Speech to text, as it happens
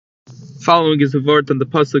Following is the word on the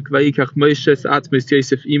pasuk vayikach Moshe's עצמות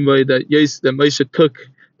Yosef imoy, that Moshe took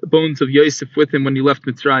the bones of Yosef with him when he left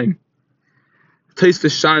Mitzrayim.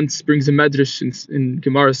 Tosfos Shantz brings a medrash in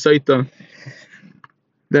Gemara Saita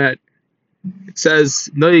that it says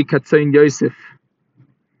Noi katzayin Yosef,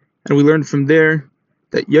 and we learned from there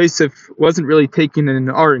that Yosef wasn't really taken in an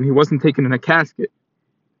aron, he wasn't taken in a casket.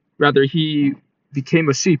 Rather, he became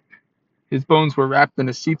a sheep. His bones were wrapped in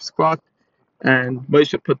a sheep's cloth, and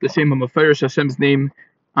Moshe put the Shem HaMefarish, Hashem's name,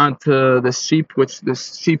 onto the sheep,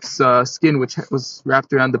 sheep's skin, which was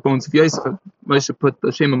wrapped around the bones of Yosef. Moshe put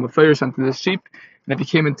the Shem HaMefarish onto the sheep, and it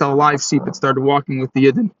became into a live sheep. It started walking with the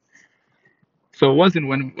Yidden. So it wasn't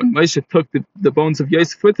when Moshe took the bones of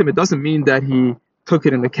Yosef with him, it doesn't mean that he took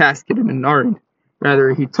it in a casket, in an aron.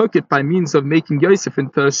 Rather, he took it by means of making Yosef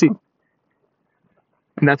into a sheep.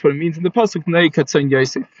 And that's what it means in the pasuk, Nei Katzayin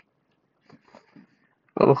Yosef.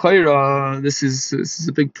 This is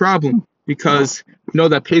a big problem, because we know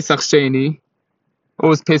that Pesach Sheni, what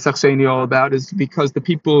was Pesach Sheni all about, is because the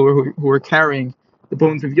people who were carrying the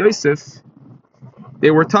bones of Yosef,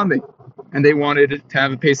 they were tamei, and they wanted to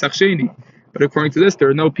have a Pesach Sheni. But according to this, there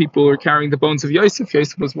are no people who are carrying the bones of Yosef.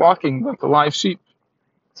 Yosef was walking like a live sheep.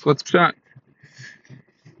 So what's pshat?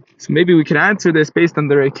 So maybe we can answer this based on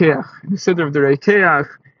the Reikeach. In the Siddur of the Reikeach,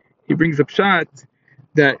 he brings up pshat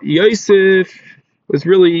that Yosef was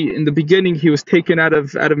really, in the beginning, he was taken out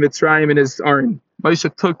of Mitzrayim in his aron.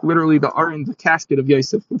 Moshe took literally the aron, the casket of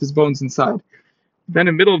Yosef, with his bones inside. Then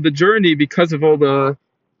in the middle of the journey, because of all the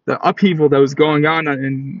upheaval that was going on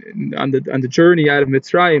the journey out of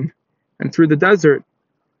Mitzrayim and through the desert,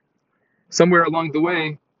 somewhere along the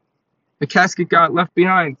way, the casket got left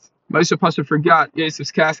behind. Moshe Pasha forgot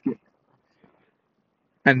Yosef's casket.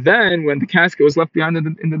 And then, when the casket was left behind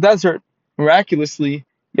in the desert, miraculously,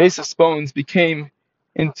 Yosef's bones became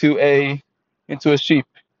into a sheep.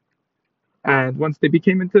 And once they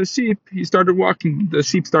became into a sheep, he started walking. The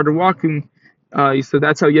sheep started walking. So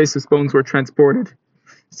that's how Yosef's bones were transported.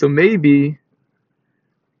 So maybe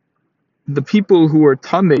the people who were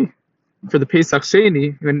tamei for the Pesach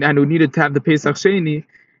Sheni and who needed to have the Pesach Sheni,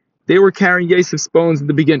 they were carrying Yosef's bones in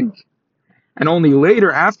the beginning. And only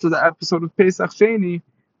later, after the episode of Pesach Sheni,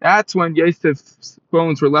 that's when Yosef's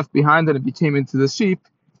bones were left behind and it became into the sheep.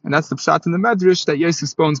 And that's the pshat in the medrash, that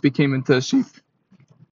Yosef's bones became into a sheep.